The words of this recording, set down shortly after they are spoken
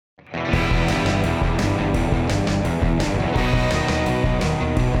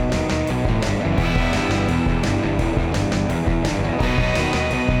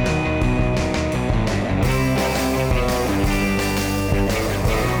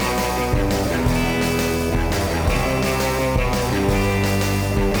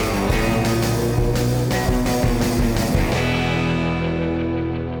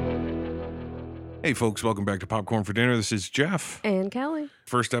Hey, folks, welcome back to Popcorn for Dinner. This is Jeff. And Kelly.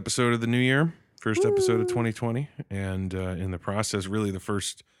 First episode of the new year, first episode of Woo. 2020. And in the process, really the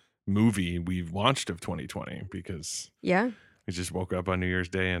first movie we've watched of 2020 because Yeah. we just woke up on New Year's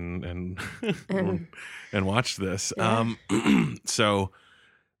Day and watched this. Yeah. So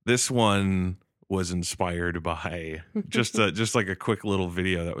this one was inspired by just like a quick little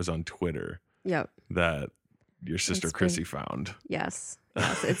video that was on Twitter Yep. that your sister It's been- Chrissy found. Yes.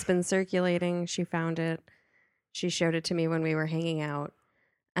 Yes. It's been circulating. She found it. She showed it to me when we were hanging out.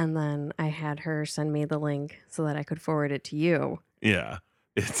 And then I had her send me the link so that I could forward it to you. Yeah.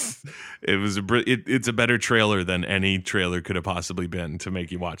 It's a better trailer than any trailer could have possibly been to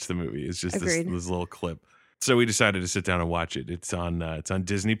make you watch the movie. It's just this Agreed. little clip. So we decided to sit down and watch it. It's on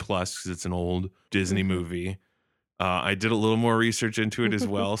Disney Plus because it's an old Disney Mhm. movie. I did a little more research into it as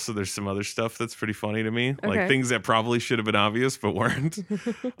well, so there's some other stuff that's pretty funny to me, like Okay. things that probably should have been obvious but weren't.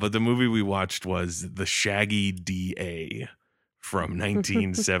 But the movie we watched was The Shaggy DA from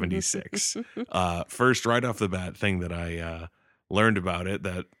 1976. First, right off the bat, thing that I learned about it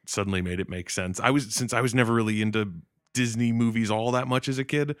that suddenly made it make sense. Since I was never really into Disney movies all that much as a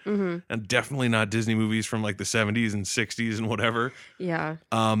kid, hmm and definitely not Disney movies from like the 70s and 60s and whatever. Yeah.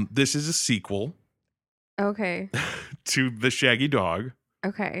 This is a sequel Okay. to The Shaggy Dog,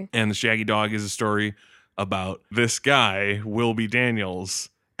 Okay. and The Shaggy Dog is a story about this guy, Wilby Daniels,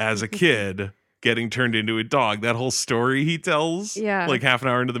 as a kid getting turned into a dog. That whole story he tells, Yeah. like half an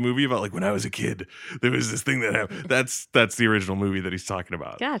hour into the movie, about like when I was a kid, there was this thing that happened. That's the original movie that he's talking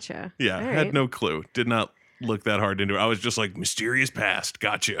about. Gotcha. Yeah, All had right. no clue. Did not look that hard into it. I was just like, mysterious past.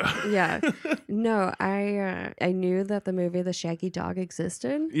 Gotcha. Yeah. No, I knew that the movie The Shaggy Dog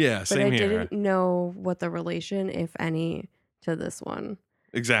existed, Yeah, but same I here. didn't know what the relation, if any, to this one.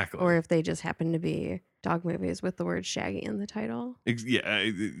 Exactly. Or if they just happen to be dog movies with the word Shaggy in the title. Yeah,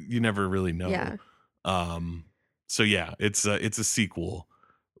 you never really know. Yeah. So yeah, it's a sequel.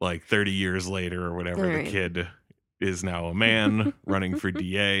 Like 30 years later or whatever, All right. the kid is now a man running for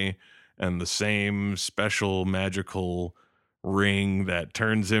DA, and the same special magical ring that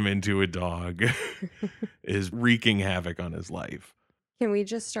turns him into a dog is wreaking havoc on his life. Can we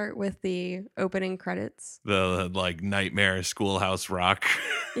just start with the opening credits? The like Nightmare Schoolhouse Rock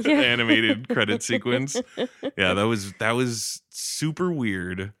Yeah. animated credit sequence. Yeah, that was super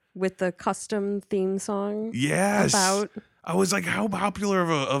weird. With the custom theme song Yes. about I was like, how popular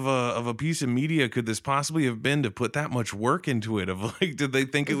of a piece of media could this possibly have been to put that much work into it? Of like, did they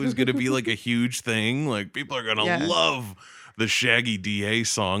think it was going to be like a huge thing? Like, people are going to Yeah. love the Shaggy DA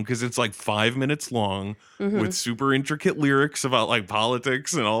song because it's like 5 minutes long with super intricate lyrics about like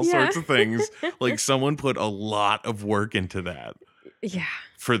politics and all Yeah. sorts of things. Like, someone put a lot of work into that yeah,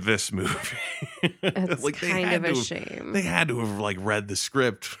 for this movie. it's Like, kind of a to have- shame. They had to have like read the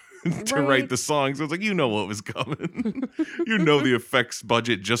script to Right. write the songs. So it's like, you know what was coming. You know the effects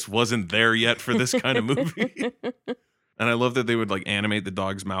budget just wasn't there yet for this kind of movie. And I love that they would like animate the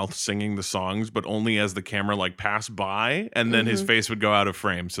dog's mouth singing the songs, but only as the camera like passed by, and then his face would go out of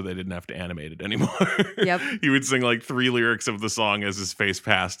frame, so they didn't have to animate it anymore. Yep. He would sing like 3 lyrics of the song as his face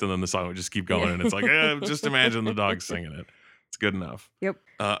passed, and then the song would just keep going. Yeah. And it's like, just imagine the dog singing it. It's good enough. Yep.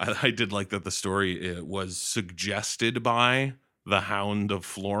 I did like that the story was suggested by the Hound of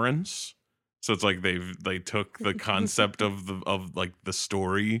Florence. So it's like they took the concept of the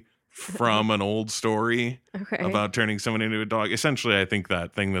story from an old story Okay. about turning someone into a dog. Essentially, I think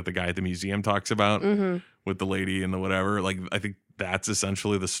that thing that the guy at the museum talks about with the lady and the whatever, like I think that's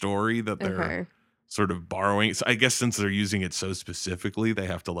essentially the story that they're Okay. sort of borrowing. So I guess since they're using it so specifically, they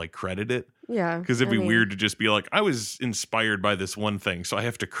have to like credit it. Yeah. Because it'd I be mean, weird to just be like, I was inspired by this one thing, so I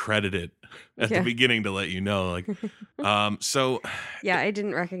have to credit it at the Yeah. beginning to let you know. Like, so Yeah, I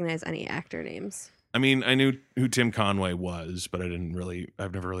didn't recognize any actor names. I mean, I knew who Tim Conway was, but I've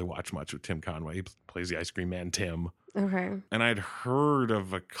never really watched much with Tim Conway. He plays the ice cream man Tim, Okay. and I'd heard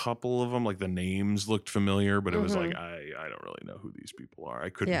of a couple of them. Like the names looked familiar, but it was like I don't really know who these people are.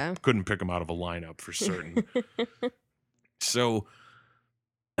 I Yeah. couldn't pick them out of a lineup for certain. So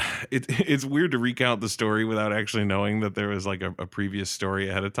it's weird to recount the story without actually knowing that there was like a previous story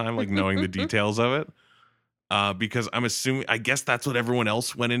ahead of time, like knowing the details of it. Because I guess that's what everyone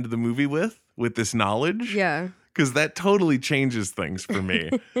else went into the movie with this knowledge. Yeah. Because that totally changes things for me.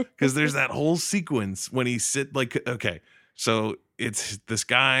 Because there's that whole sequence when he okay, so it's this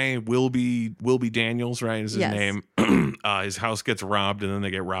guy, Wilby Daniels, right, is his Yes. name. His house gets robbed, and then they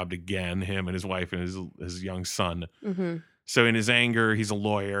get robbed again, him and his wife and his young son. Mm-hmm. So in his anger, he's a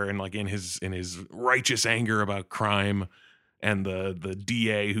lawyer, and like in his righteous anger about crime and the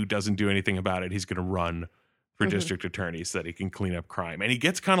DA who doesn't do anything about it, he's going to run for district attorney so that he can clean up crime. And he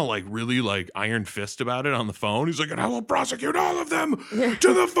gets kind of like really like iron fist about it on the phone. He's like, and I will prosecute all of them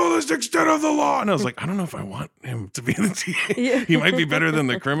to the fullest extent of the law. And I was like, I don't know if I want him to be the TA. Yeah. He might be better than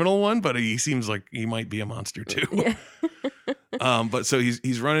the criminal one, but he seems like he might be a monster too. Yeah. But so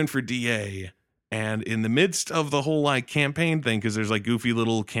he's running for DA. And in the midst of the whole like campaign thing, because there's like goofy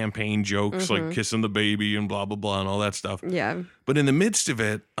little campaign jokes like kissing the baby and blah, blah, blah and all that stuff. Yeah. But in the midst of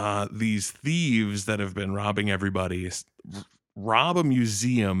it, these thieves that have been robbing everybody rob a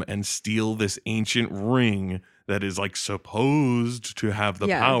museum and steal this ancient ring that is like supposed to have the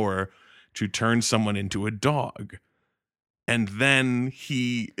power to turn someone into a dog. And then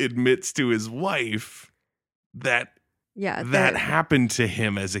he admits to his wife that that happened to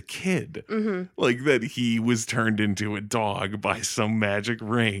him as a kid. Like that he was turned into a dog by some magic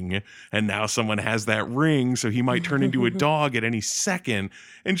ring, and now someone has that ring, so he might turn into a dog at any second.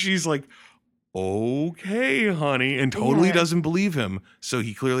 And she's like, okay, honey, and totally doesn't believe him. So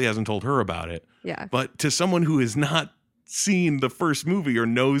he clearly hasn't told her about it. Yeah. But to someone who has not seen the first movie or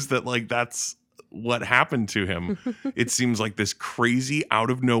knows that like that's what happened to him, it seems like this crazy out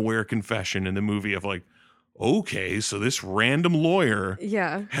of nowhere confession in the movie of like, okay, so this random lawyer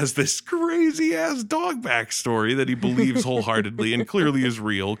has this crazy ass dog backstory that he believes wholeheartedly and clearly is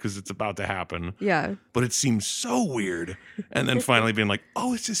real because it's about to happen. Yeah. But it seems so weird. And then finally being like,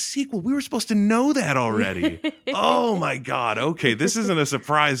 oh, it's a sequel. We were supposed to know that already. Oh my God. Okay, this isn't a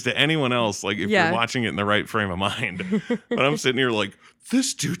surprise to anyone else. Like if you're watching it in the right frame of mind. But I'm sitting here like,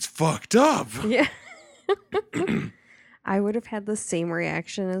 this dude's fucked up. Yeah. I would have had the same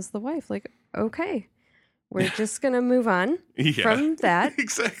reaction as the wife. Like, okay. We're just going to move on from that.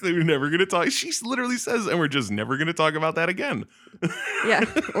 Exactly. We're never going to talk. She literally says, and we're just never going to talk about that again. Yeah.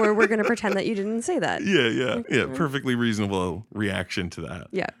 Or we're going to pretend that you didn't say that. Yeah. Perfectly reasonable reaction to that.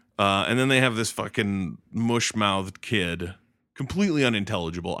 Yeah. And then they have this fucking mush-mouthed kid, completely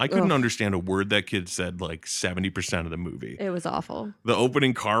unintelligible. I couldn't understand a word that kid said like 70% of the movie. It was awful. The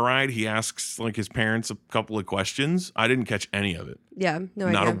opening car ride, he asks like his parents a couple of questions. I didn't catch any of it. Yeah, no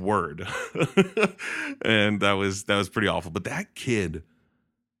Not idea. a word. And that was pretty awful. But that kid,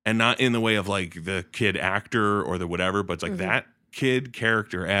 and not in the way of like the kid actor or the whatever, but it's like that kid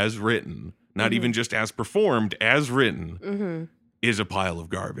character as written, not even just as performed, as written, is a pile of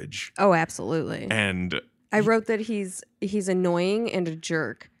garbage. Oh, absolutely. And I wrote that he's annoying and a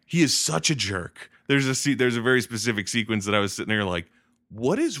jerk. He is such a jerk. There's a very specific sequence that I was sitting there like,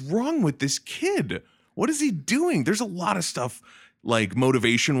 what is wrong with this kid? What is he doing? There's a lot of stuff like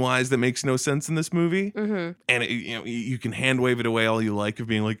motivation wise that makes no sense in this movie. And you can hand wave it away all you like of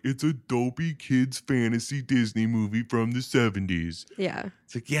being like, it's a dopey kids fantasy Disney movie from the 70s. Yeah.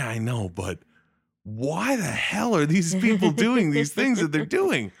 It's like, yeah, I know, but why the hell are these people doing these things that they're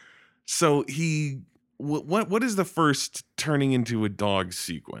doing? So what is the first turning into a dog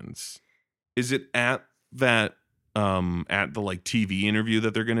sequence? Is it at that at the like TV interview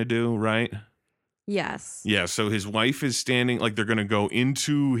that they're gonna do, right? Yes. Yeah, so his wife is standing, like they're gonna go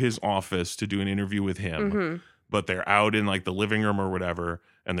into his office to do an interview with him, but they're out in like the living room or whatever,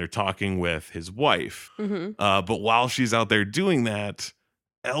 and they're talking with his wife. But while she's out there doing that,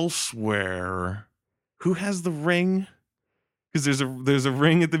 elsewhere, who has the ring? Because there's a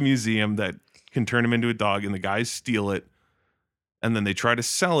ring at the museum that can turn him into a dog, and the guys steal it, and then they try to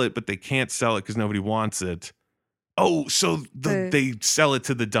sell it, but they can't sell it because nobody wants it. Oh, so they sell it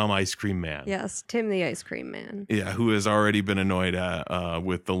to the dumb ice cream man. Yes, Tim the ice cream man. Yeah, who has already been annoyed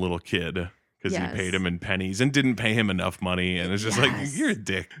with the little kid because he paid him in pennies and didn't pay him enough money, and it's just like, you're a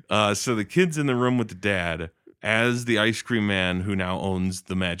dick. So the kid's in the room with the dad as the ice cream man who now owns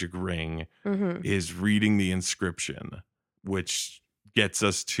the magic ring is reading the inscription, which gets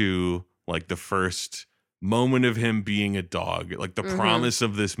us to like the first moment of him being a dog, like the promise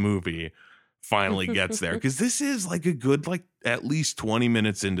of this movie finally gets there. Because this is like a good, like at least 20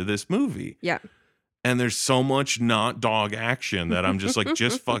 minutes into this movie. Yeah. And there's so much not dog action that I'm just like,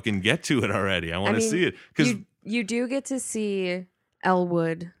 just fucking get to it already. I want to see it. Because you do get to see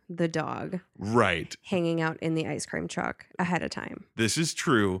Elwood, the dog, right, hanging out in the ice cream truck ahead of time. This is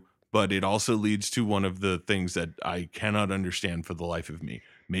true, but it also leads to one of the things that I cannot understand for the life of me.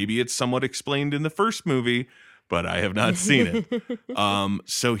 Maybe it's somewhat explained in the first movie, but I have not seen it.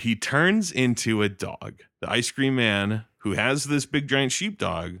 So he turns into a dog. The ice cream man, who has this big giant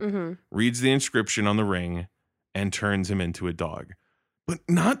sheepdog, reads the inscription on the ring and turns him into a dog. But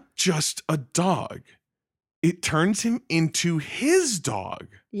not just a dog. It turns him into his dog,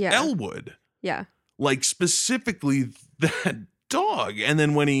 Elwood. Yeah. Like specifically that dog. And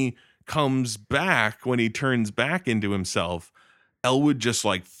then when he comes back, when he turns back into himself, Elwood just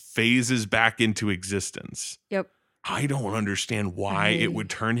like phases back into existence. Yep. I don't understand why it would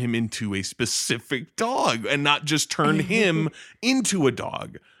turn him into a specific dog and not just turn him into a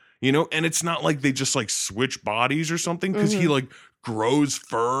dog, you know? And it's not like they just like switch bodies or something, because he like grows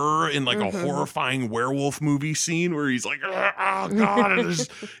fur in like a horrifying werewolf movie scene where he's like, oh God,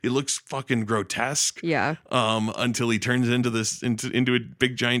 it looks fucking grotesque. Yeah. Until he turns into a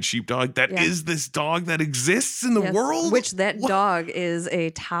big giant sheepdog that is this dog that exists in the world. Which dog is a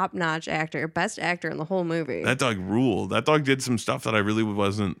top-notch actor, best actor in the whole movie. That dog ruled. That dog did some stuff that I really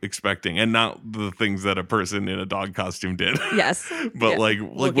wasn't expecting, and not the things that a person in a dog costume did. Yes. But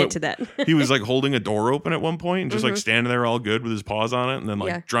we'll get to that. He was like holding a door open at one point and just like standing there all good with his paws on it, and then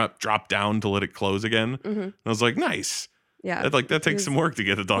like drop down to let it close again. And I was like, nice. Yeah. That takes some work to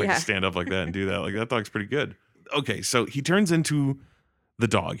get the dog to stand up like that and do that. Like, that dog's pretty good. Okay, so he turns into the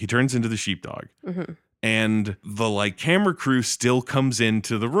dog. He turns into the sheepdog. And the like camera crew still comes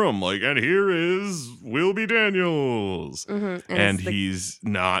into the room, like, and here is Wilby Daniels. And he's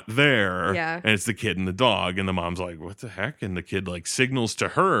not there. Yeah. And it's the kid and the dog. And the mom's like, what the heck? And the kid like signals to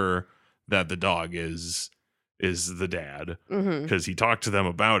her that the dog is the dad, because he talked to them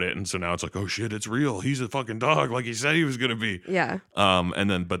about it. And so now it's like, oh shit, it's real. He's a fucking dog like he said he was going to be. Yeah.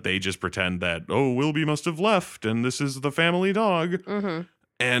 But they just pretend that, oh, Wilby must have left and this is the family dog.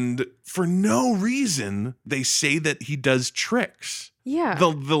 And for no reason, they say that he does tricks. Yeah. The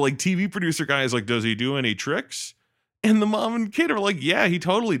like TV producer guy is like, does he do any tricks? And the mom and kid are like, yeah, he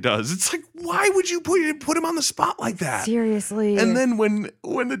totally does. It's like, why would you put him on the spot like that? Seriously. And then when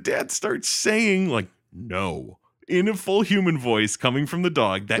the dad starts saying like, no, in a full human voice coming from the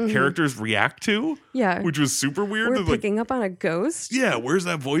dog that characters react to, which was super weird. We're picking up on a ghost. Yeah, where's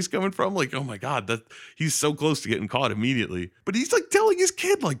that voice coming from? Like, oh my God, that he's so close to getting caught immediately. But he's like telling his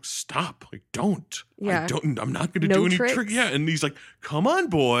kid, like, stop, like, don't. Yeah. I'm not gonna do any trick. Yeah. And he's like, come on,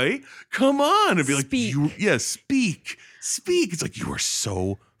 boy, come on. And be like, speak. It's like, you are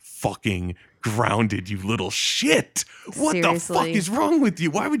so fucking grounded, you little shit. What the fuck is wrong with you?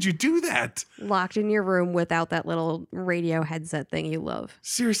 Why would you do that? Locked in your room without that little radio headset thing you love.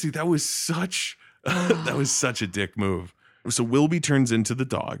 Seriously, that was such a dick move. So Wilby turns into the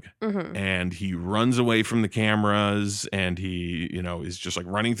dog and he runs away from the cameras, and he, is just like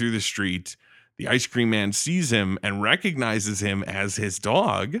running through the street. The ice cream man sees him and recognizes him as his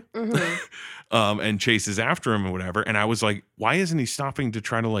dog and chases after him or whatever. And I was like, why isn't he stopping to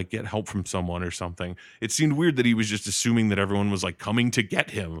try to like get help from someone or something? It seemed weird that he was just assuming that everyone was like coming to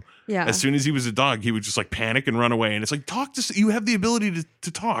get him. Yeah. As soon as he was a dog, he would just like panic and run away. And it's like, you have the ability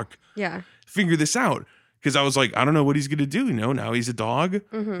to talk. Yeah. Figure this out. Because I was like, I don't know what he's going to do. Now he's a dog.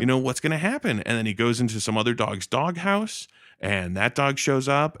 What's going to happen? And then he goes into some other dog's doghouse. And that dog shows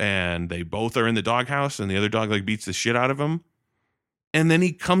up, and they both are in the doghouse, and the other dog like beats the shit out of him. And then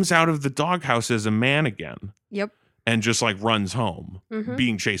he comes out of the doghouse as a man again. Yep. And just like runs home,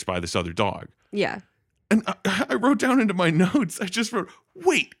 being chased by this other dog. Yeah. And I wrote down into my notes, I just wrote,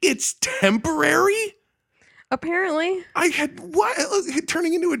 wait, it's temporary? Apparently. What?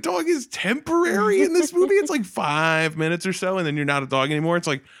 Turning into a dog is temporary in this movie? It's like 5 minutes or so, and then you're not a dog anymore. It's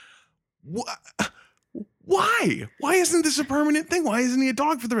like, what? Why? Why isn't this a permanent thing? Why isn't he a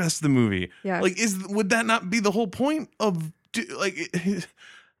dog for the rest of the movie? Yeah. Like, would that not be the whole point of it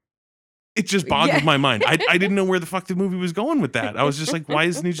just boggled my mind. I didn't know where the fuck the movie was going with that. I was just like, why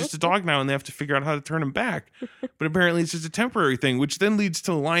isn't he just a dog now? And they have to figure out how to turn him back. But apparently it's just a temporary thing, which then leads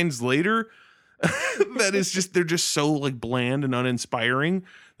to lines later that is just, they're just so like bland and uninspiring.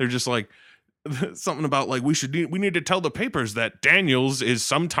 They're just like, something about like, we need to tell the papers that Daniels is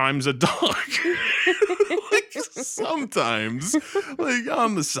sometimes a dog. Like sometimes, like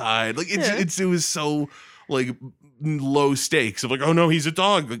on the side, like it was so like low stakes of like, oh no, he's a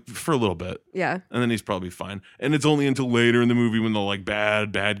dog, like, for a little bit. Yeah. And then he's probably fine. And it's only until later in the movie when the like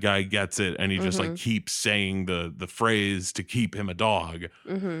bad guy gets it and he just like keeps saying the phrase to keep him a dog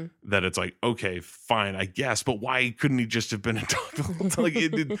that it's like, okay, fine, I guess. But why couldn't he just have been a dog the whole time? Like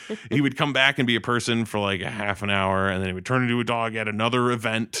he would come back and be a person for like a half an hour, and then he would turn into a dog at another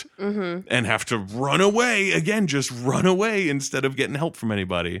event and have to run away again, just run away instead of getting help from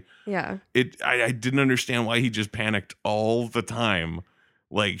anybody. Yeah. I didn't understand why he just panicked all the time.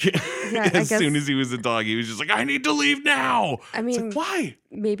 Like, as soon as he was a dog, he was just like, I need to leave now. I mean, like, why?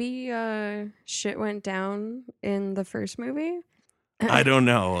 Maybe shit went down in the first movie. I don't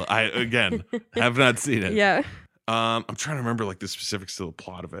know. I, again, have not seen it. Yeah. I'm trying to remember like the specifics of the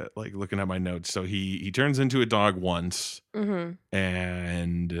plot of it, like looking at my notes. So he turns into a dog once and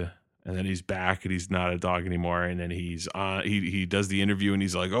then he's back and he's not a dog anymore. And then he does the interview and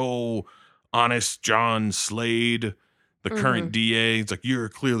he's like, oh, honest John Slade, the current DA. It's like, you're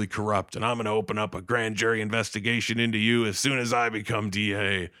clearly corrupt, and I'm going to open up a grand jury investigation into you as soon as I become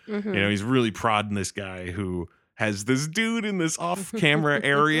DA. You know, he's really prodding this guy who has this dude in this off-camera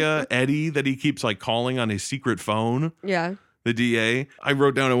area, Eddie, that he keeps like calling on his secret phone. Yeah. The DA. I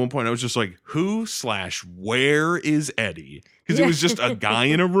wrote down at one point, I was just like, who/where is Eddie? Because it was just a guy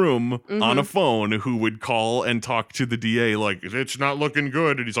in a room on a phone who would call and talk to the DA like, it's not looking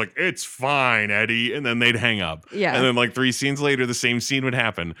good. And he's like, it's fine, Eddie. And then they'd hang up. Yeah. And then like 3 scenes later, the same scene would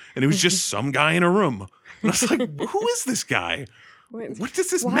happen. And it was just some guy in a room. And I was like, who is this guy? What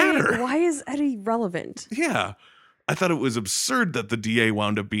does this matter? Why is Eddie relevant? Yeah. I thought it was absurd that the DA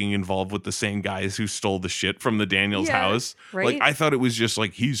wound up being involved with the same guys who stole the shit from the Daniels house. Right? Like, I thought it was just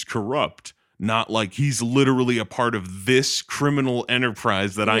like, he's corrupt, not like he's literally a part of this criminal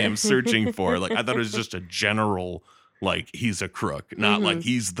enterprise that I am searching for. Like, I thought it was just a general, like, he's a crook, not like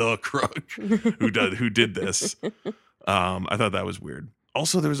he's the crook who did this. I thought that was weird.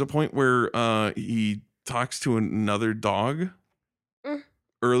 Also, there was a point where he talks to another dog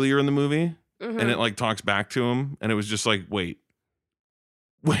earlier in the movie. And it like talks back to him, and it was just like, wait,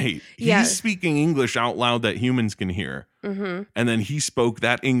 he's speaking English out loud that humans can hear. And then he spoke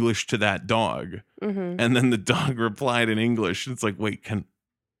that English to that dog. And then the dog replied in English. It's like, wait, can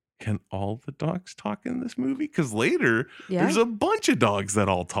all the dogs talk in this movie? Because later there's a bunch of dogs that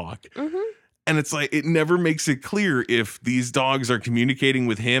all talk. And it's like, it never makes it clear if these dogs are communicating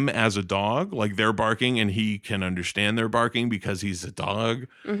with him as a dog, like they're barking and he can understand their barking because he's a dog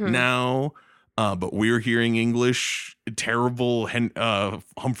now. But we're hearing English, terrible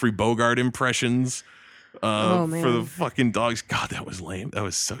Humphrey Bogart impressions for the fucking dogs. God, that was lame. That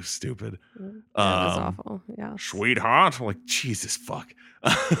was so stupid. That was awful. Yeah. Sweetheart. Like, Jesus, fuck.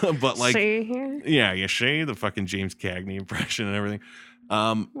 But like, see here? Yeah, you see the fucking James Cagney impression and everything.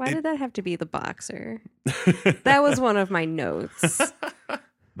 Why did that have to be the boxer? That was one of my notes.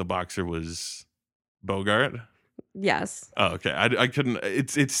 The boxer was Bogart? Yes. Oh, okay. I couldn't.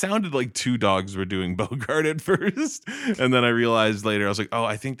 It sounded like 2 dogs were doing Bogart at first, and then I realized later I was like, oh,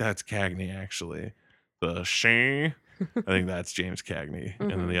 I think that's Cagney actually. The she, I think that's James Cagney,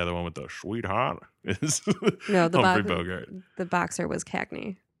 and then the other one with the sweetheart is no, Humphrey Bogart. The boxer was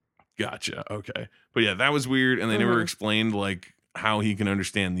Cagney. Gotcha. Okay, but yeah, that was weird, and they never explained like how he can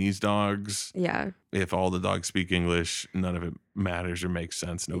understand these dogs. Yeah. If all the dogs speak English, none of it matters or makes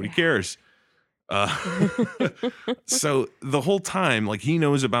sense. Nobody cares. So the whole time, like, he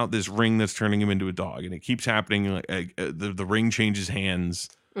knows about this ring that's turning him into a dog, and it keeps happening. Like, the ring changes hands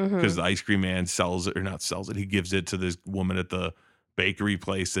because the ice cream man sells it, or not sells it. He gives it to this woman at the bakery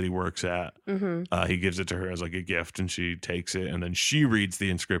place that he works at. He gives it to her as like a gift, and she takes it, and then she reads the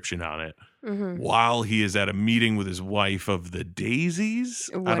inscription on it while he is at a meeting with his wife of the Daisies.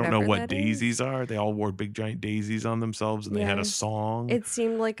 I don't know what daisies are. They all wore big giant daisies on themselves, and they had a song. It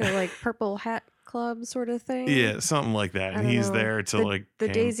seemed like a purple hat club sort of thing. Yeah, something like that. And he's there to the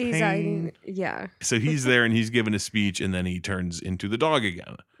daisies. So he's there and he's giving a speech, and then he turns into the dog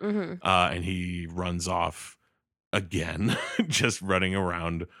again. And he runs off again, just running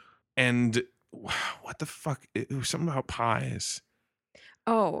around. And what the fuck? It was something about pies.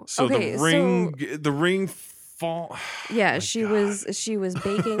 Oh, so okay. The ring fall. Yeah, she was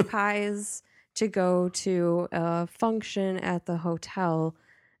baking pies to go to a function at the hotel.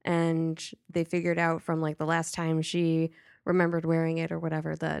 And they figured out from like the last time she remembered wearing it or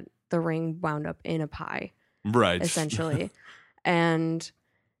whatever that the ring wound up in a pie. Right. Essentially. And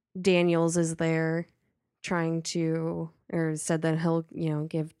Daniels is there trying to, or said that he'll,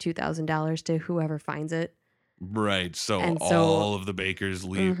 give $2,000 to whoever finds it. Right. So all of the bakers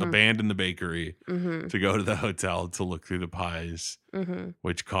abandon the bakery to go to the hotel to look through the pies,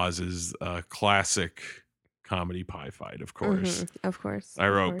 which causes a classic comedy pie fight, of course. Of course. I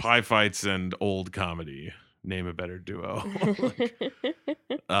wrote pie fights and old comedy. Name a better duo.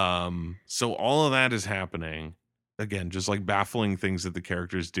 So all of that is happening. Again, just like baffling things that the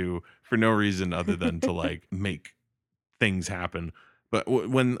characters do for no reason other than to like make things happen. But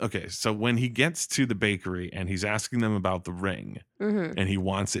when he gets to the bakery and he's asking them about the ring and he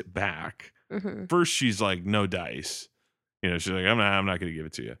wants it back, first she's like, no dice. She's like, I'm not going to give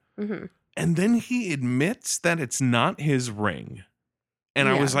it to you. And then he admits that it's not his ring. And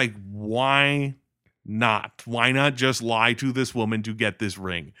I was like, why not? Why not just lie to this woman to get this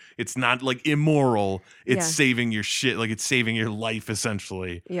ring? It's not like immoral. It's saving your shit. Like, it's saving your life,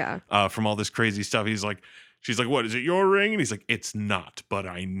 essentially. Yeah. From all this crazy stuff. She's like, what, is it your ring? And he's like, it's not, but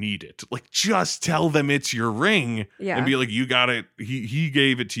I need it. Like, just tell them it's your ring. Yeah. And be like, you got it. He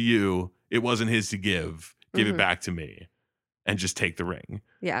gave it to you. It wasn't his to give. Give it back to me. and just take the ring.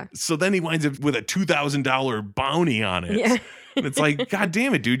 Yeah. So then he winds up with a $2,000 bounty on it. Yeah. And it's like, God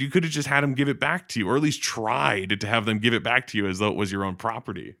damn it, dude. You could have just had him give it back to you, or at least tried to have them give it back to you as though it was your own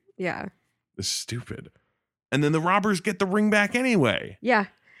property. Yeah. It's stupid. And then the robbers get the ring back anyway. Yeah.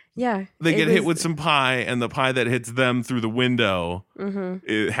 Yeah. They get hit with some pie, and the pie that hits them through the window,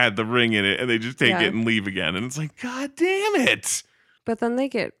 it had the ring in it, and they just take it and leave again. And it's like, God damn it. But then they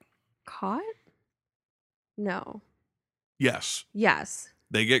get caught? No. Yes.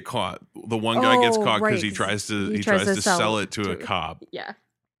 They get caught. The one guy gets caught because he tries to sell it to a cop. Yeah.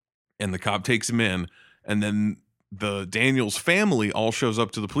 And the cop takes him in, and then the Daniels family all shows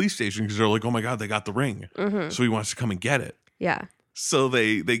up to the police station because they're like, oh my God, they got the ring. So he wants to come and get it. Yeah. So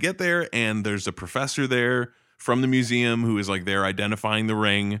they get there, and there's a professor there from the museum who is like there identifying the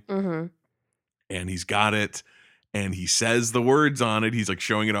ring. And he's got it, and he says the words on it. He's like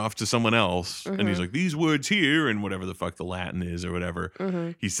showing it off to someone else, and he's like, these words here, and whatever the fuck the Latin is or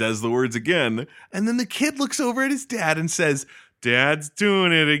whatever. He says the words again, and then the kid looks over at his dad and says, Dad's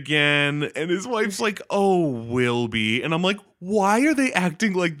doing it again. And his wife's like, oh, Wilby. And I'm like, why are they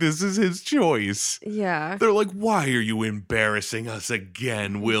acting like this is his choice? Yeah. They're like, why are you embarrassing us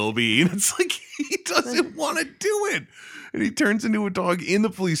again, Wilby? And it's like, he doesn't want to do it. And he turns into a dog in the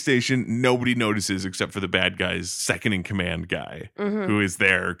police station. Nobody notices except for the bad guy's second in command guy who is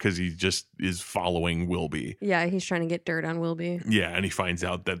there because he just is following Wilby. Yeah, he's trying to get dirt on Wilby. Yeah, and he finds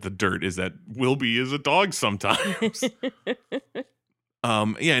out that the dirt is that Wilby is a dog sometimes.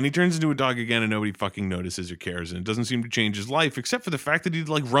 Yeah, and he turns into a dog again, and nobody fucking notices or cares, and it doesn't seem to change his life except for the fact that he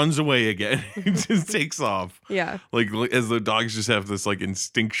like runs away again. He just takes off. Yeah, like as the dogs just have this like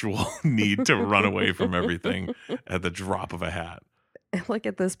instinctual need to run away from everything at the drop of a hat. Like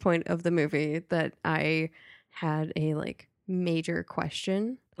at this point of the movie, that I had a like major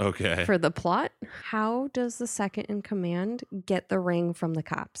question. Okay. For the plot, how does the second in command get the ring from the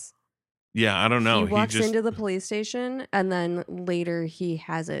cops? Yeah, I don't know. He walks into the police station, and then later he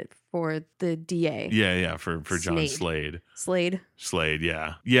has it for the DA. Yeah, for John Slade. Slade,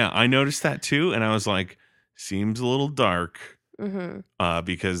 yeah. Yeah, I noticed that too, and I was like, seems a little dark.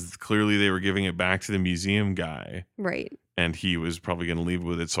 Because clearly they were giving it back to the museum guy. Right. And he was probably going to leave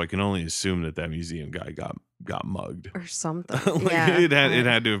with it, so I can only assume that museum guy got mugged. Or something. It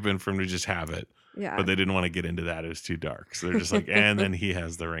had to have been for him to just have it. Yeah. But they didn't want to get into that. It was too dark. So they're just like, and then he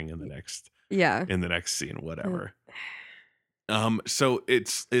has the ring in the next scene, whatever. So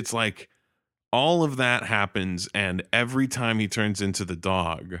it's like all of that happens, and every time he turns into the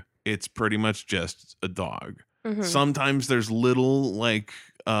dog, it's pretty much just a dog. Sometimes there's little like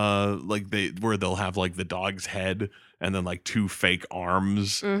where they'll have like the dog's head and then like two fake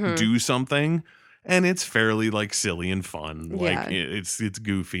arms do something, and it's fairly like silly and fun. Like it's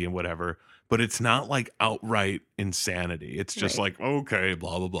goofy and whatever. But it's not like outright insanity. It's just like, okay,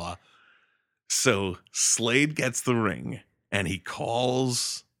 blah, blah, blah. So Slade gets the ring, and he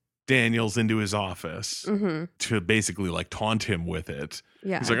calls Daniels into his office to basically like taunt him with it.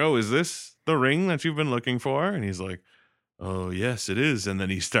 Yeah. He's like, oh, is this the ring that you've been looking for? And he's like, oh, yes, it is. And then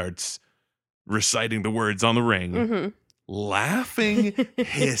he starts reciting the words on the ring. Laughing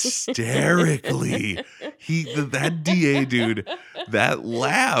hysterically. That DA dude, that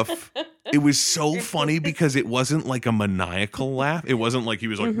laugh, it was so funny because it wasn't like a maniacal laugh. It wasn't like he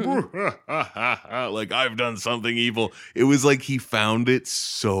was like, like I've done something evil. It was like he found it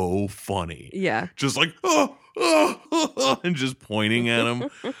so funny. Yeah. Just like, and just pointing at him.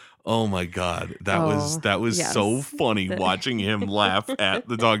 Oh my God. That was yes. so funny watching him laugh at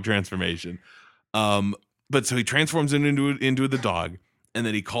the dog transformation. But so he transforms into the dog, and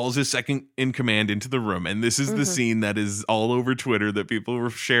then he calls his second in command into the room. And this is the scene that is all over Twitter that people were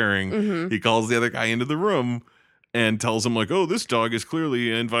sharing. He calls the other guy into the room and tells him like, oh, this dog is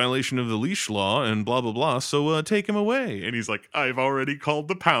clearly in violation of the leash law and blah, blah, blah. So take him away. And he's like, I've already called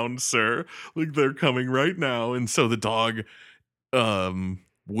the pound, sir. Like they're coming right now. And so the dog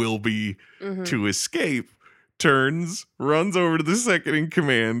will be to escape. Turns, runs over to the second in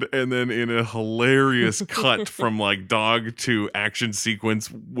command, and then in a hilarious cut from like dog to action sequence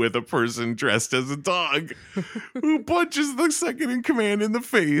with a person dressed as a dog who punches the second in command in the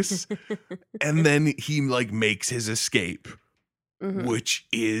face, and then he like makes his escape, which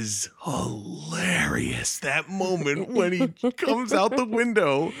is hilarious. That moment when he comes out the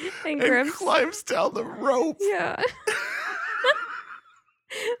window and climbs down the rope. Yeah.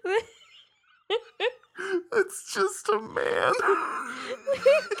 It's just a man.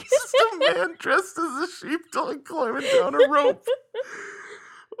 Just a man dressed as a sheepdog climbing down a rope.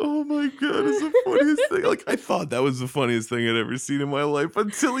 Oh my God, it's the funniest thing. Like, I thought that was the funniest thing I'd ever seen in my life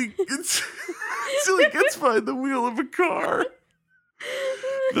until until he gets behind the wheel of a car.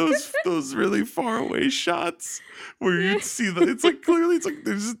 Those really far away shots where you'd see that it's like clearly it's like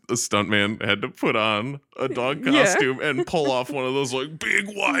there's a stuntman had to put on a dog costume and pull off one of those like big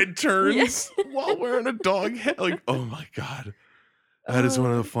wide turns while wearing a dog head. Like, oh my God. That is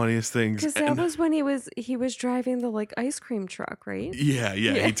one of the funniest things. Because that was when he was driving the like ice cream truck, right? Yeah.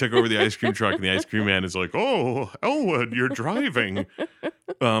 He took over the ice cream truck, and the ice cream man is like, "Oh, Elwood, you're driving."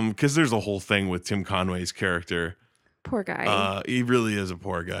 Because there's a whole thing with Tim Conway's character. Poor guy. He really is a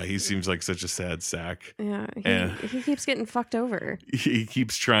poor guy. He seems like such a sad sack. Yeah, he keeps getting fucked over. He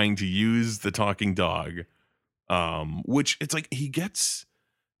keeps trying to use the talking dog, which it's like he gets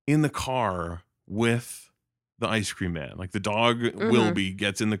in the car with the ice cream man. Like the dog Wilby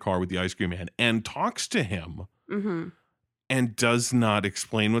gets in the car with the ice cream man and talks to him and does not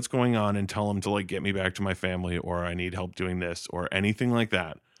explain what's going on and tell him to like get me back to my family or I need help doing this or anything like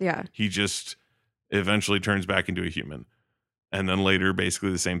that. Yeah. He just eventually turns back into a human. And then later,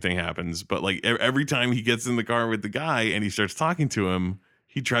 basically the same thing happens. But like every time he gets in the car with the guy and he starts talking to him,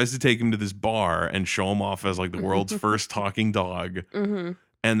 he tries to take him to this bar and show him off as like the world's first talking dog.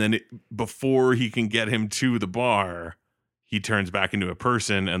 And then before he can get him to the bar, he turns back into a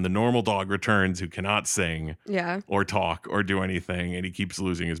person and the normal dog returns who cannot sing or talk or do anything. And he keeps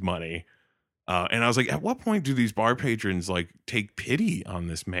losing his money. And I was like, at what point do these bar patrons like take pity on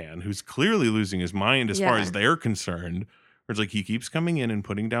this man who's clearly losing his mind as far as they're concerned? Where it's like he keeps coming in and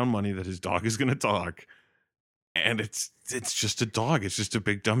putting down money that his dog is going to talk. And it's just a dog. It's just a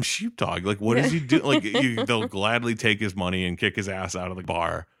big dumb sheepdog. Like, what does he do? Like, they'll gladly take his money and kick his ass out of the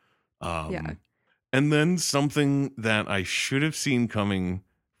bar. And then something that I should have seen coming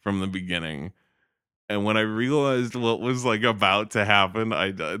from the beginning. And when I realized what was like about to happen,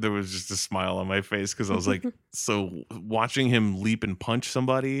 there was just a smile on my face because I was like, so watching him leap and punch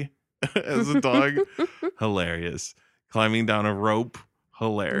somebody as a dog, hilarious. Climbing down a rope,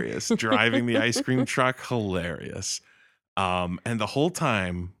 hilarious. Driving the ice cream truck, hilarious. And the whole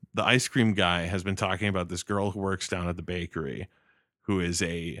time, the ice cream guy has been talking about this girl who works down at the bakery, who is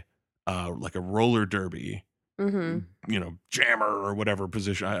a like a roller derby, jammer or whatever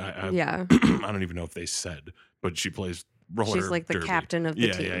position. I don't even know if they said, but she plays roller. She's like the derby. Captain of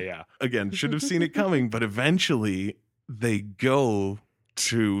the team. Yeah. Again, should have seen it coming, but eventually they go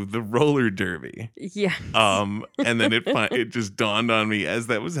to the roller derby. Yeah. And then it just dawned on me as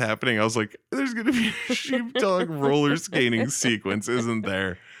that was happening. I was like, there's gonna be a sheepdog roller skating sequence, isn't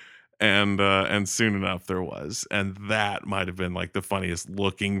there? And soon enough there was. And that might have been like the funniest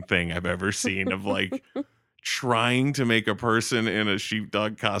looking thing I've ever seen of like trying to make a person in a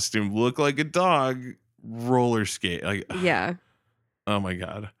sheepdog costume look like a dog roller skate. Like, yeah. Oh my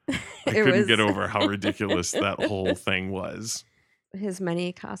God. I couldn't get over how ridiculous that whole thing was. His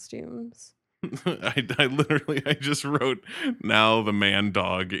many costumes. I just wrote, now the man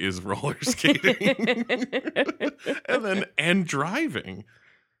dog is roller skating and driving.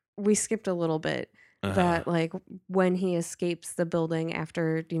 We skipped a little bit that like when he escapes the building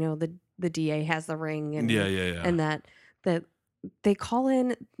after, the DA has the ring and and that they call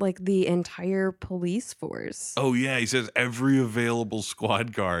in like the entire police force. Oh yeah, he says every available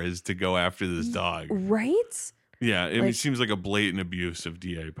squad car is to go after this dog. Right? Yeah, it seems like a blatant abuse of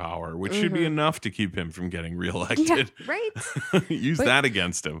DA power, which should be enough to keep him from getting reelected. Yeah, right? Use that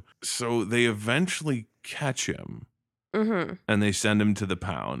against him. So they eventually catch him and they send him to the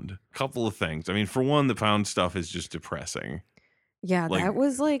pound. Couple of things. I mean, for one, the pound stuff is just depressing. Yeah, that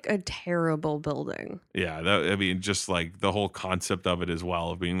was like a terrible building. Yeah, just like the whole concept of it as well,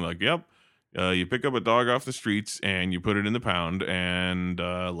 of being like, yep, you pick up a dog off the streets and you put it in the pound, and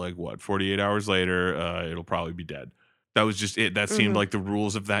 48 hours later, it'll probably be dead. That was just it. That seemed like the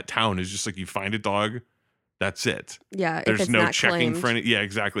rules of that town is just like you find a dog, that's it. Yeah, there's no checking claimed. for any. Yeah,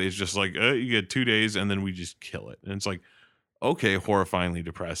 exactly. It's just like you get 2 days and then we just kill it, and it's like, okay, horrifyingly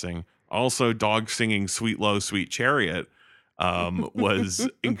depressing. Also, dog singing "Sweet Low Sweet Chariot" was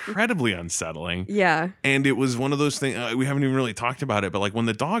incredibly unsettling. Yeah. And it was one of those things, we haven't even really talked about it, but like when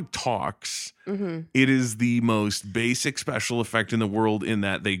the dog talks, it is the most basic special effect in the world, in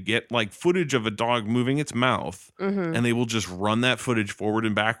that they get like footage of a dog moving its mouth and they will just run that footage forward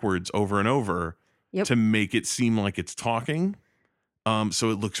and backwards over and over to make it seem like it's talking. So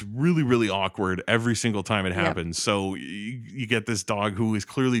it looks really, really awkward every single time it happens. So you get this dog who is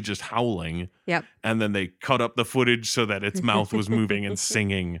clearly just howling. Yep. And then they cut up the footage so that its mouth was moving and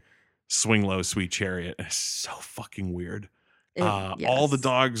singing "Swing Low, Sweet Chariot." It's so fucking weird. All the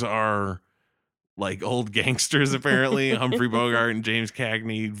dogs are like old gangsters, apparently. Humphrey Bogart and James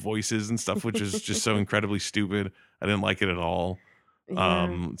Cagney voices and stuff, which is just so incredibly stupid. I didn't like it at all. Yeah.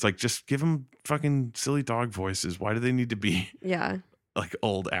 It's like, just give them fucking silly dog voices. Why do they need to be Yeah. like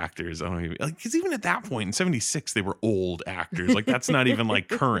old actors? I don't even like, because even at that point in 76, they were old actors. Like, that's not even like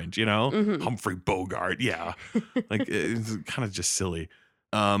current, you know? Mhm. Humphrey Bogart. Yeah. Like, it's kind of just silly.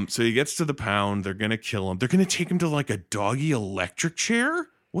 So he gets to the pound. They're gonna kill him. They're gonna take him to like a doggy electric chair.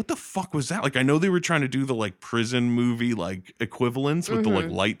 What the fuck was that? Like, I know they were trying to do the like prison movie like equivalents with the like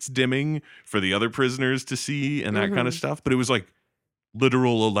Mhm. lights dimming for the other prisoners to see and that kind of Mhm. stuff, but it was like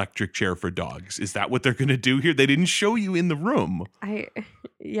literal electric chair for dogs. Is that what they're gonna do here? They didn't show you in the room. I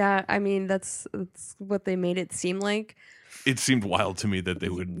yeah, I mean that's what they made it seem like. It seemed wild to me that they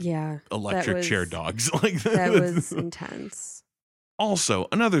would Yeah. That electric chair was dogs like that that. was intense. Also,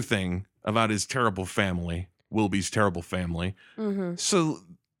 another thing about his terrible family, Wilby's terrible family. Mhm. So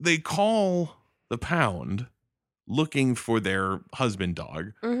they call the pound looking for their husband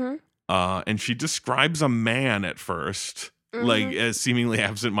dog. Mhm. And she describes a man at first, like Mhm. as seemingly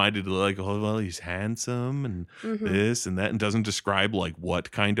absent-mindedly, like, oh, well, he's handsome and Mhm. this and that, and doesn't describe like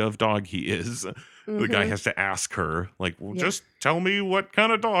what kind of dog he is. The guy Mhm. has to ask her, like, well, Yeah. just tell me what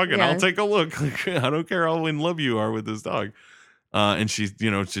kind of dog and I'll Yeah. take a look. Like, I don't care how in love you are with this dog. And she,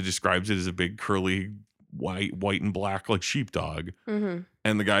 she describes it as a big curly white and black like sheepdog. Mhm.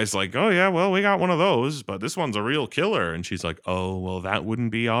 And the guy's like, oh yeah, well, we got one of those, but this one's a real killer. And she's like, oh, well, that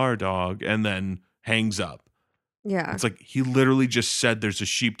wouldn't be our dog. And then hangs up. Yeah. It's like, he literally just said there's a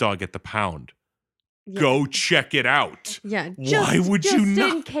sheepdog at the pound. Yeah. Go check it out. Yeah. Why would you just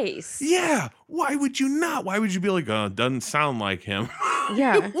not? in case. Yeah. Why would you not? Why would you be like, oh, it doesn't sound like him?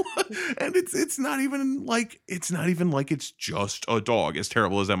 Yeah. And it's not even like it's just a dog, as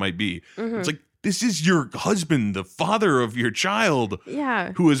terrible as that might be. Mhm. It's like, this is your husband, the father of your child,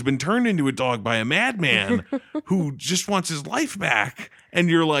 Yeah. who has been turned into a dog by a madman who just wants his life back. And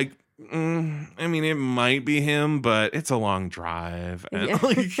you're like, I mean, it might be him, but it's a long drive. And Yeah.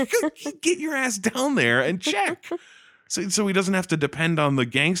 like, get your ass down there and check. So he doesn't have to depend on the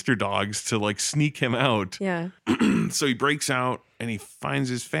gangster dogs to like sneak him out. Yeah. So he breaks out and he finds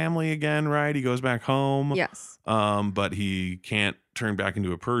his family again, right? He goes back home. Yes. But he can't turn back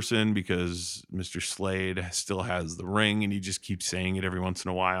into a person because Mr. Slade still has the ring and he just keeps saying it every once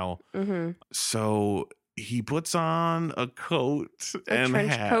in a while. Mhm. So he puts on a coat and trench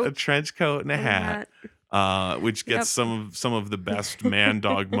hat, coat a trench coat and a and hat. Which gets Yep. some of the best man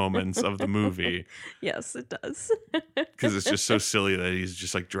dog moments of the movie, Yes, it does. because it's just so silly that he's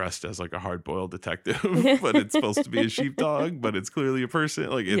just like dressed as like a hard boiled detective, but it's supposed to be a sheepdog, but it's clearly a person.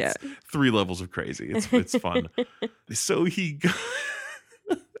 Like, it's Yeah. 3 levels of crazy. It's fun. So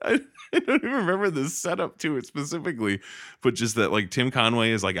I don't even remember the setup to it specifically, but just that like Tim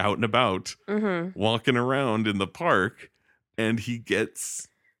Conway is like out and about Mhm. walking around in the park, and he gets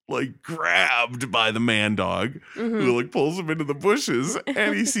like grabbed by the man dog who Mhm. like pulls him into the bushes,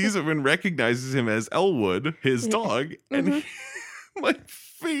 and he sees him and recognizes him as Elwood, his Yeah. dog. And Mhm. my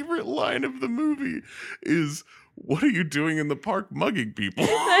favorite line of the movie is, "What are you doing in the park mugging people?"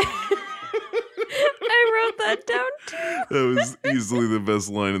 I wrote that down too. That was easily the best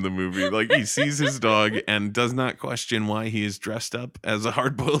line in the movie. Like, he sees his dog and does not question why he is dressed up as a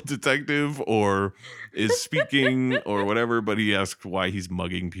hard-boiled detective or is speaking or whatever, but he asks why he's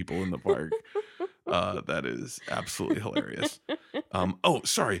mugging people in the park. That is absolutely hilarious. Oh,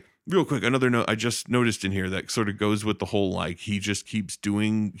 sorry. Real quick, another note I just noticed in here that sort of goes with the whole, like, he just keeps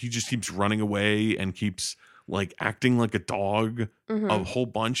running away and keeps like acting like a dog a Mhm. whole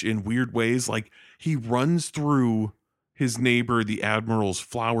bunch in weird ways. Like, he runs through his neighbor, the Admiral's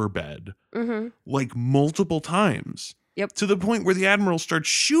flower bed, Mhm. like multiple times. Yep. To the point where the Admiral starts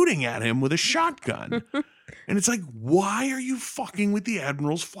shooting at him with a shotgun. And it's like, why are you fucking with the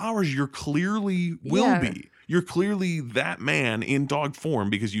Admiral's flowers? You're clearly Yeah. Wilby. You're clearly that man in dog form,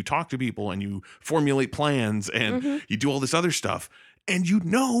 because you talk to people and you formulate plans and Mhm. you do all this other stuff. And you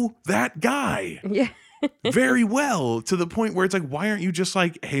know that guy Yeah. very well, to the point where it's like, why aren't you just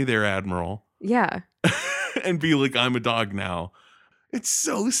like, hey there, Admiral? Yeah. And be like, I'm a dog now. It's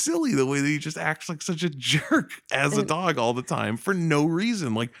so silly the way that he just acts like such a jerk as a And- dog all the time for no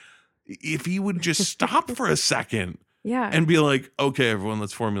reason. Like, if he would just stop for a second Yeah. and be like, okay, everyone,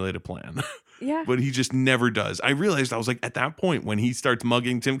 let's formulate a plan. Yeah. But he just never does. I realized, I was like, at that point when he starts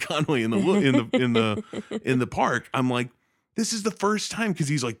mugging Tim Conway in the park, I'm like, this is the first time, because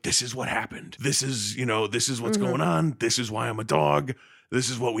he's like, this is what happened. This is what's Mhm. going on. This is why I'm a dog. This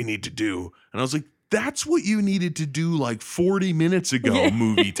is what we need to do. And I was like, that's what you needed to do like 40 minutes ago,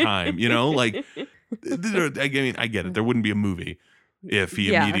 movie time. Like, I mean, I get it. There wouldn't be a movie if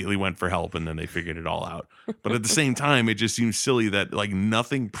he Yeah. immediately went for help and then they figured it all out. But at the same time, it just seems silly that like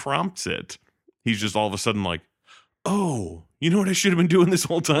nothing prompts it. He's just all of a sudden like, oh, you know what I should have been doing this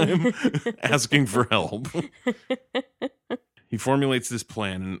whole time? Asking for help. He formulates this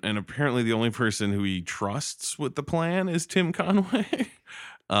plan, and apparently the only person who he trusts with the plan is Tim Conway.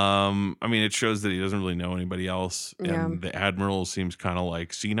 I mean, it shows that he doesn't really know anybody else, Yeah. and the Admiral seems kind of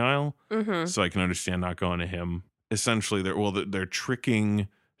like senile, so I can understand not going to him. Essentially, they're tricking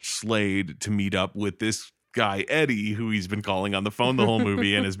Slade to meet up with this guy Eddie, who he's been calling on the phone the whole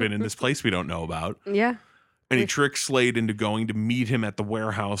movie and has been in this place we don't know about. Yeah. And he tricks Slade into going to meet him at the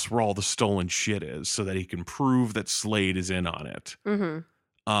warehouse where all the stolen shit is, so that he can prove that Slade is in on it.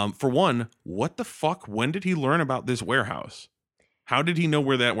 For one, what the fuck? When did he learn about this warehouse? How did he know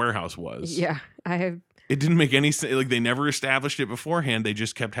where that warehouse was? Yeah. It didn't make any sense. Like, they never established it beforehand. They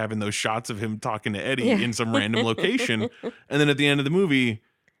just kept having those shots of him talking to Eddie in some random location. And then at the end of the movie,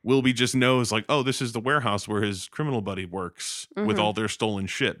 Wilby just knows, like, oh, this is the warehouse where his criminal buddy works with all their stolen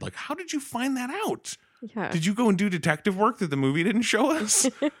shit. Like, how did you find that out? Yeah. Did you go and do detective work that the movie didn't show us?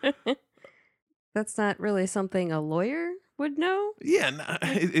 That's not really something a lawyer would know. Yeah,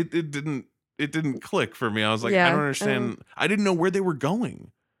 it didn't click for me. I was like, Yeah, I don't understand. I didn't know where they were going.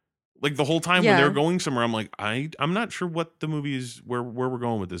 Like, the whole time when they were going somewhere, I'm like, I'm not sure what the movie is, where we're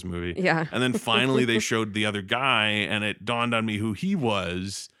going with this movie. Yeah. And then finally they showed the other guy, and it dawned on me who he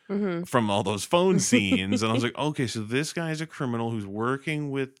was from all those phone scenes. And I was like, okay, so this guy's a criminal who's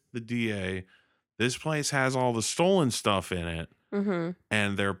working with the DA. This place has all the stolen stuff in it.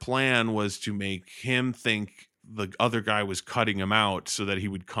 And their plan was to make him think the other guy was cutting him out so that he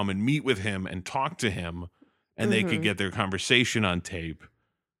would come and meet with him and talk to him, and they could get their conversation on tape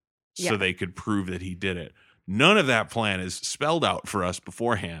so they could prove that he did it. None of that plan is spelled out for us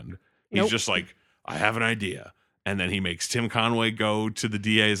beforehand. He's just like, I have an idea. And then he makes Tim Conway go to the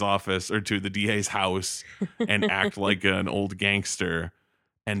DA's office or to the DA's house and act like an old gangster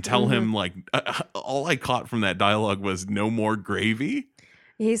and tell him, like, all I caught from that dialogue was no more gravy.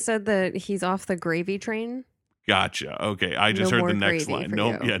 He said that he's off the gravy train. Gotcha. Okay. I just heard the next line.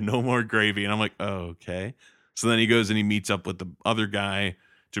 No more gravy. And I'm like, oh, okay. So then he goes and he meets up with the other guy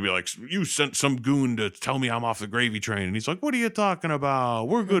to be like, you sent some goon to tell me I'm off the gravy train. And he's like, what are you talking about?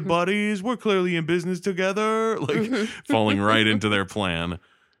 We're good buddies. We're clearly in business together. Like, falling right into their plan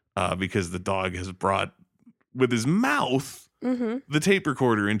because the dog has brought with his mouth the tape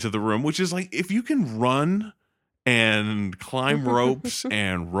recorder into the room, which is like, if you can run and climb ropes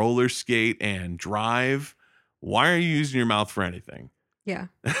and roller skate and drive, why are you using your mouth for anything? Yeah.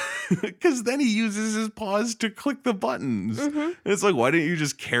 Because then he uses his paws to click the buttons. And it's like, why didn't you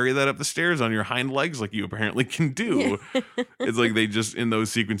just carry that up the stairs on your hind legs like you apparently can do? It's like they just, in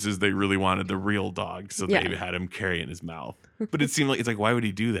those sequences, they really wanted the real dog, so they had him carry it in his mouth. But it seemed like, it's like, why would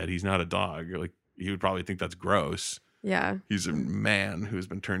he do that? He's not a dog. Like, he would probably think that's gross. Yeah. He's a man who's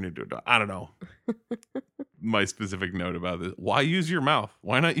been turned into a dog. I don't know. My specific note about this. Why use your mouth?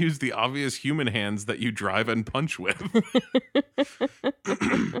 Why not use the obvious human hands that you drive and punch with?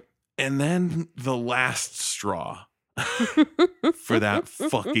 And then the last straw for that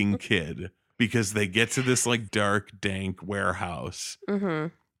fucking kid, because they get to this like dark, dank warehouse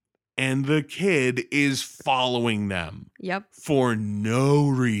and the kid is following them. Yep. For no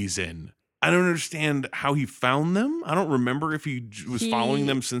reason. I don't understand how he found them. I don't remember if he was following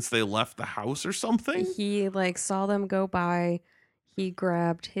them since they left the house or something. He like saw them go by. He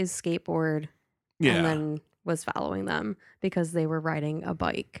grabbed his skateboard and then was following them because they were riding a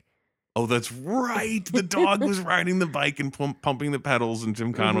bike. Oh, that's right. The dog was riding the bike and pumping the pedals, and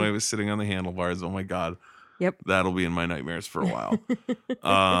Tim Conway was sitting on the handlebars. Oh my God. Yep. That'll be in my nightmares for a while.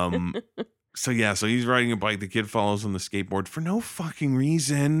 So he's riding a bike. The kid follows on the skateboard for no fucking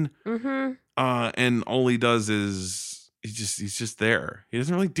reason. And all he does is he's just there. He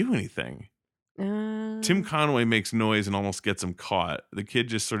doesn't really do anything. Tim Conway makes noise and almost gets him caught. The kid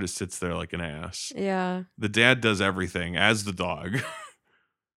just sort of sits there like an ass. Yeah. The dad does everything as the dog.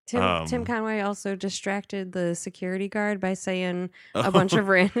 Tim Conway also distracted the security guard by saying a bunch of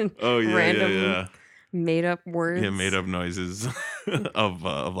random made up words. Yeah, made up noises of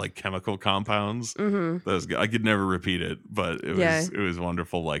like chemical compounds. That was good. I could never repeat it, but it was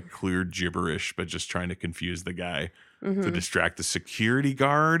wonderful, like clear gibberish, but just trying to confuse the guy to distract the security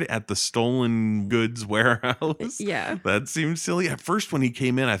guard at the stolen goods warehouse. Yeah. That seems silly. At first when he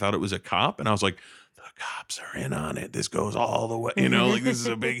came in, I thought it was a cop, and I was like, the cops are in on it. This goes all the way, like this is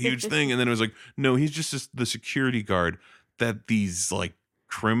a big, huge thing. And then it was like, no, he's just the security guard that these like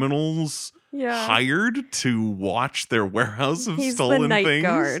criminals hired to watch their warehouse of stolen the night things.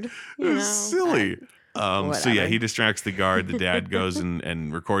 Guard. It was silly. So he distracts the guard. The dad goes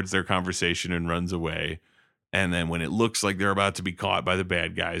and records their conversation and runs away. And then when it looks like they're about to be caught by the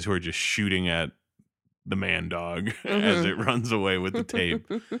bad guys who are just shooting at the man dog as it runs away with the tape.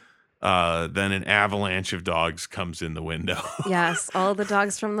 Then an avalanche of dogs comes in the window. Yes, all the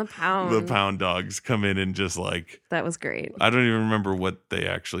dogs from the pound. The pound dogs come in and just like, That was great. I don't even remember what they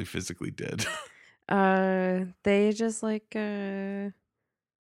actually physically did. They just like I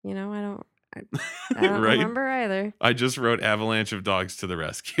don't Right? remember either. I just wrote avalanche of dogs to the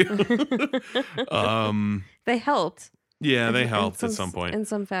rescue. They helped. Yeah, they in helped at some point. in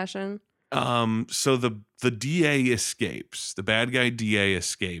some fashion. So the DA escapes. The bad guy DA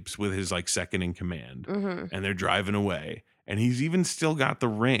escapes with his like second in command, and they're driving away. And he's even still got the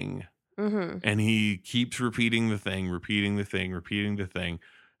ring, and he keeps repeating the thing.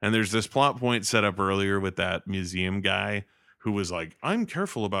 And there's this plot point set up earlier with that museum guy who was like, "I'm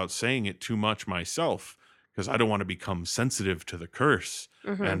careful about saying it too much myself because I don't want to become sensitive to the curse,"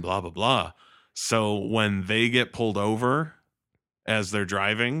 and blah blah blah. So when they get pulled over as they're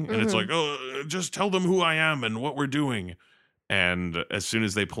driving, and it's like, "Oh, just tell them who I am and what we're doing." And as soon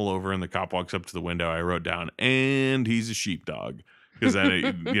as they pull over and the cop walks up to the window, I wrote down, "And he's a sheepdog." Because then,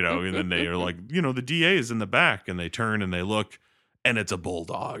 and then they are like, the DA is in the back, and they turn and they look, and it's a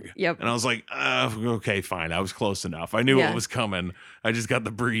bulldog. Yep. And I was like, okay, fine. I was close enough. I knew what was coming. I just got the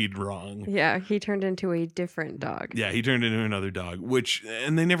breed wrong. Yeah, he turned into a different dog. Yeah, he turned into another dog,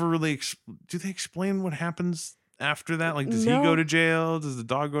 and they never really, do they explain what happens after that? Like, does he go to jail? Does the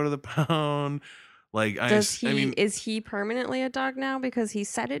dog go to the pound? Like, is he permanently a dog now because he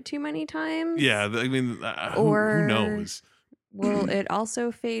said it too many times? Yeah, who knows? Will it also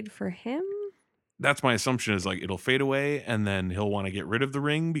fade for him? That's my assumption, is like it'll fade away and then he'll want to get rid of the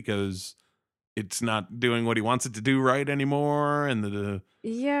ring because it's not doing what he wants it to do right anymore. And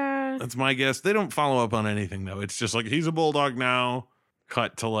yeah, that's my guess. They don't follow up on anything though. It's just like, he's a bulldog now,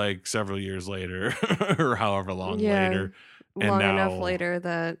 cut to like several years later or however long later. Long enough later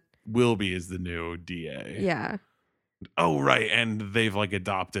that Wilby is the new DA. Yeah. Oh, right. And they've like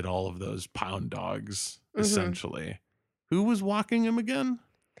adopted all of those pound dogs, essentially. Who was walking him again?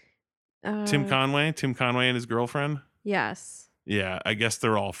 Tim Conway and his girlfriend. Yes. Yeah. I guess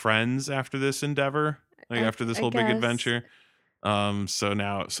they're all friends after this endeavor, after this whole big adventure.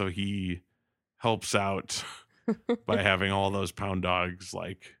 So he helps out by having all those pound dogs.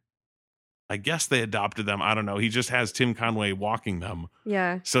 Like, I guess they adopted them. I don't know. He just has Tim Conway walking them.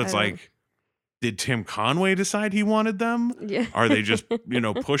 Yeah. So it's like, did Tim Conway decide he wanted them? Yeah. Are they just,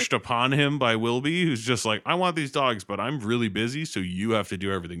 pushed upon him by Wilby, who's just like, I want these dogs, but I'm really busy, so you have to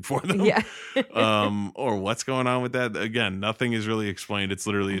do everything for them? Yeah. Or what's going on with that? Again, nothing is really explained. It's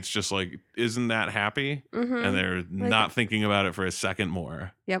just like, isn't that happy? And they're not thinking about it for a second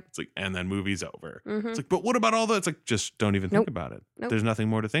more. Yep. It's like, and then movie's over. It's like, but what about all that? It's like, just don't even think about it. Nope. There's nothing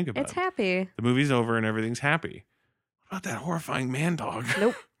more to think about. It's happy. The movie's over and everything's happy. What about that horrifying man dog?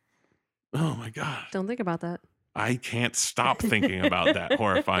 Nope. Oh my God. Don't think about that. I can't stop thinking about that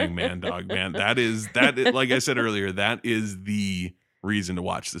horrifying man dog, man. That is, like I said earlier, that is the reason to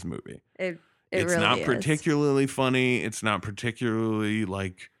watch this movie. It's really not is. particularly funny. It's not particularly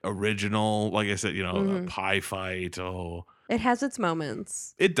like original. Like I said, a pie fight. Oh, it has its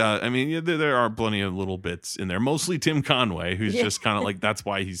moments. It does. I mean, there are plenty of little bits in there. Mostly Tim Conway, who's just kind of like, that's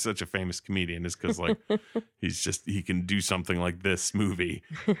why he's such a famous comedian, is because like he can do something like this movie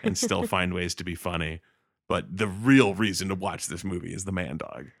and still find ways to be funny. But the real reason to watch this movie is the man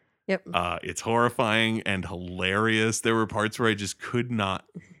dog. Yep. It's horrifying and hilarious. There were parts where I just could not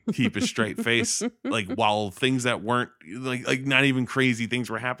keep a straight face, like while things that weren't like not even crazy things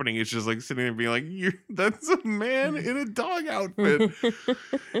were happening. It's just like sitting there being like, that's a man in a dog outfit.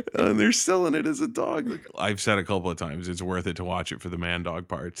 And they're selling it as a dog. Like, I've said a couple of times, it's worth it to watch it for the man dog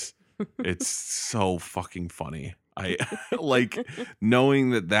parts. It's so fucking funny. I like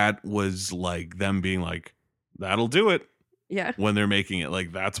knowing that was like them being like, that'll do it. Yeah. When they're making it,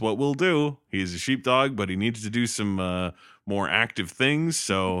 like, that's what we'll do. He's a sheepdog, but he needs to do some more active things.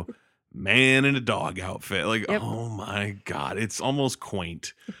 So, man in a dog outfit. Like, Oh my God. It's almost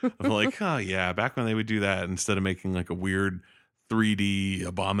quaint. Of like, oh yeah, back when they would do that, instead of making like a weird 3D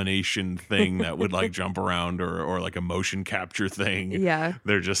abomination thing that would like jump around or like a motion capture thing. Yeah.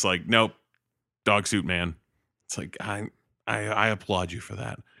 They're just like, nope, dog suit man. It's like, I applaud you for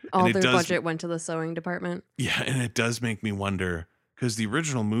that. All their budget went to the sewing department. Yeah, and it does make me wonder, because the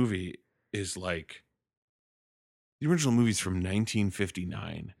original movie is like, the original movie's from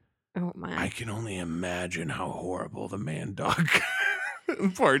 1959. Oh my. I can only imagine how horrible the man dog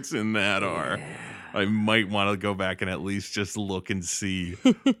parts in that are. Yeah. I might want to go back and at least just look and see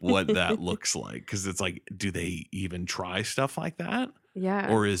what that looks like. Because it's like, do they even try stuff like that?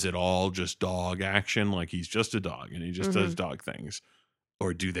 Yeah. Or is it all just dog action? Like, he's just a dog and he just does dog things.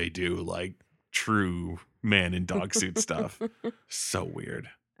 Or do they do like true man in dog suit stuff. So weird.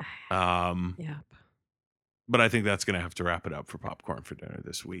 Yep. But I think that's going to have to wrap it up for Popcorn for Dinner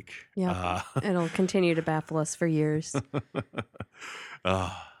this week. Yep. It'll continue to baffle us for years. This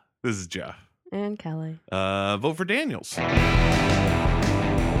is Jeff. And Kelly. Vote for Daniels.